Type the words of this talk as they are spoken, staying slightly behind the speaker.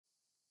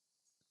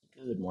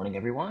Good morning,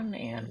 everyone,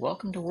 and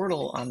welcome to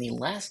Wordle on the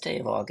last day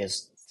of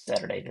August,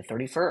 Saturday the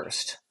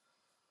 31st.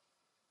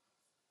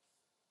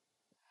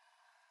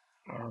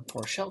 Our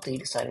poor Sheltie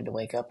decided to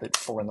wake up at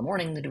 4 in the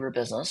morning to do her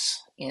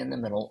business in the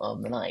middle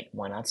of the night.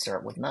 Why not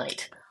start with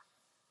night?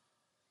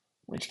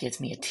 Which gets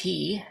me a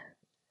T at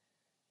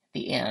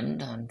the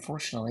end.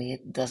 Unfortunately,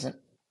 it doesn't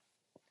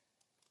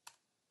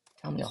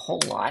tell me a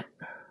whole lot.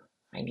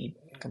 I need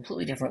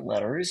completely different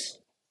letters,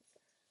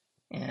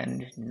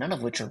 and none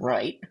of which are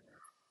right.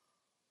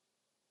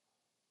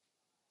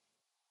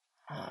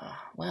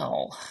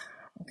 Well,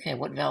 okay,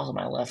 what vowels am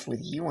I left with?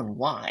 U and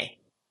Y.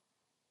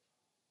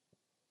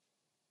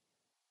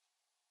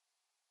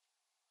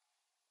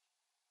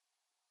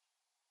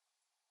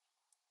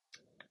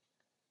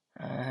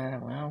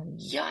 Well,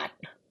 yacht.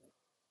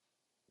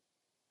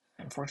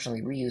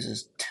 Unfortunately,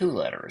 reuses two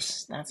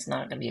letters. That's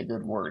not going to be a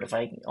good word. If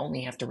I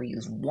only have to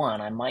reuse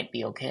one, I might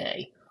be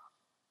okay.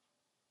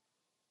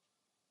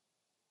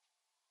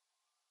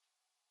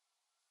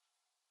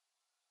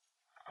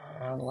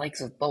 The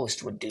likes of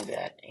boast would do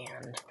that,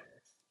 and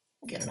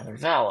get another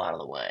vowel out of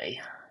the way.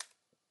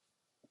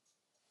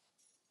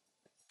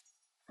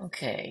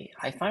 Okay,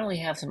 I finally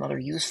have some other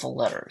useful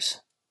letters,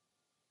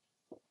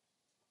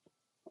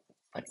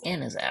 but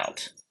N is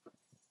out.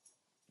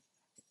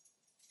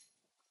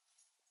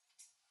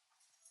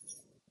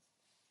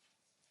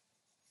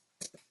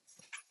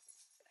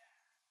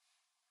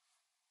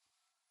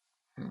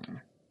 Hmm.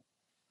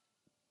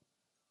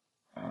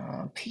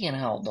 P and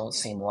L don't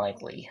seem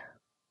likely.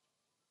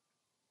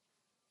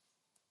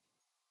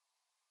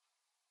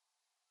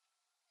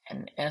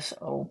 And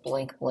SO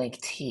blank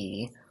blank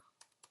T,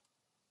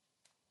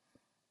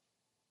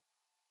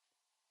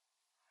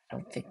 I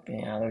don't think,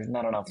 there's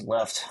not enough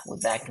left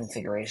with that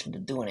configuration to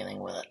do anything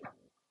with it.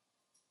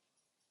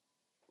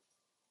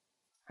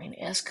 I mean,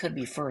 S could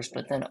be first,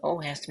 but then O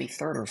has to be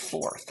third or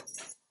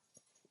fourth.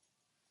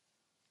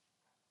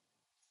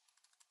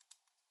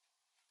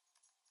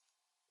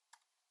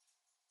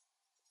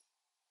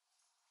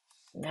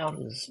 Now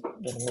it has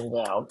been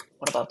ruled out.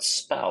 What about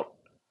spout?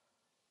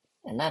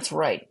 And that's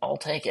right, I'll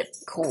take it.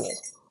 Cool.